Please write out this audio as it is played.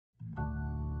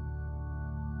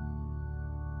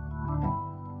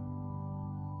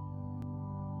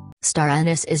Star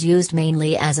anise is used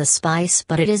mainly as a spice,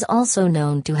 but it is also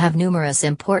known to have numerous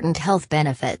important health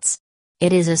benefits.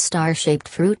 It is a star-shaped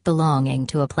fruit belonging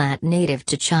to a plant native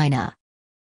to China.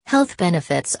 Health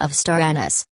benefits of star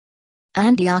anise.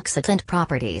 Antioxidant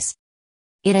properties.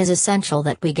 It is essential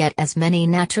that we get as many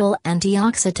natural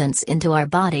antioxidants into our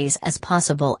bodies as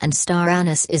possible, and star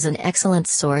anise is an excellent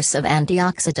source of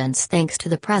antioxidants thanks to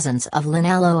the presence of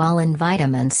linalool and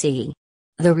vitamin C.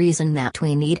 The reason that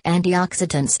we need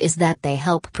antioxidants is that they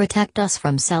help protect us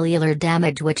from cellular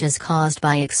damage which is caused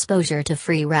by exposure to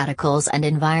free radicals and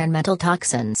environmental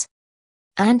toxins.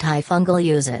 Antifungal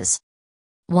uses.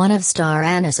 One of star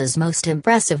anise's most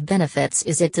impressive benefits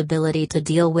is its ability to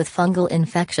deal with fungal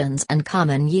infections and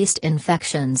common yeast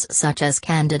infections such as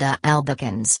Candida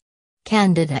albicans.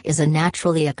 Candida is a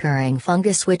naturally occurring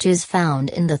fungus which is found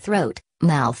in the throat,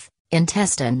 mouth,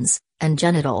 intestines, and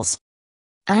genitals.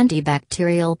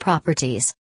 Antibacterial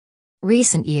properties.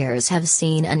 Recent years have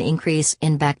seen an increase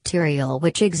in bacterial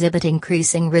which exhibit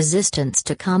increasing resistance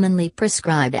to commonly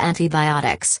prescribed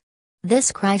antibiotics.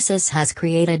 This crisis has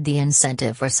created the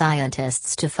incentive for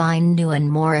scientists to find new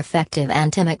and more effective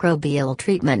antimicrobial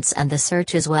treatments, and the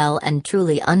search is well and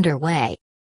truly underway.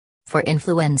 For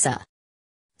influenza,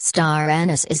 star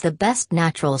anise is the best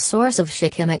natural source of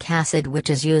shikimic acid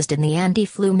which is used in the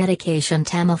anti-flu medication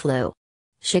Tamiflu.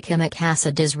 Shikimic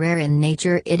acid is rare in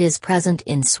nature. It is present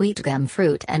in sweet gum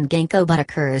fruit and ginkgo but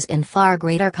occurs in far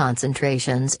greater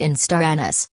concentrations in star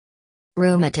anise.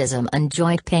 Rheumatism and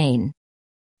joint pain.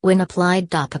 When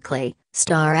applied topically,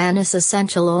 star anise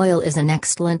essential oil is an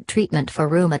excellent treatment for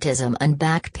rheumatism and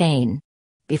back pain.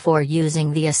 Before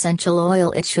using the essential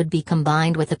oil, it should be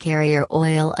combined with a carrier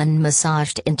oil and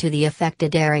massaged into the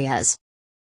affected areas.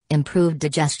 Improved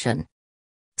digestion.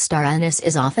 Star anise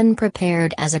is often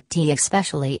prepared as a tea,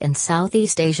 especially in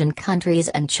Southeast Asian countries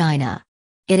and China.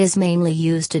 It is mainly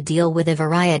used to deal with a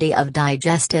variety of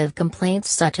digestive complaints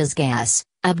such as gas,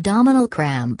 abdominal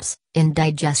cramps,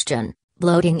 indigestion,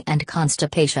 bloating and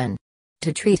constipation.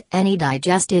 To treat any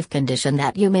digestive condition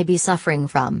that you may be suffering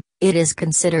from, it is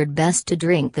considered best to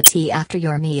drink the tea after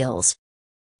your meals.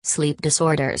 Sleep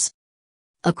disorders.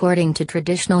 According to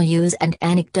traditional use and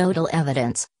anecdotal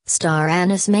evidence, star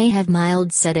anise may have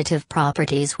mild sedative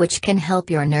properties which can help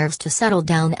your nerves to settle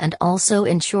down and also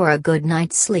ensure a good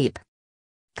night's sleep.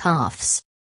 Coughs.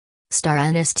 Star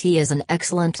anise tea is an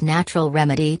excellent natural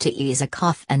remedy to ease a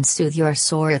cough and soothe your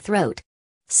sore throat.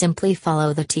 Simply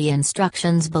follow the tea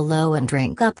instructions below and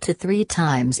drink up to 3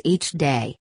 times each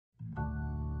day.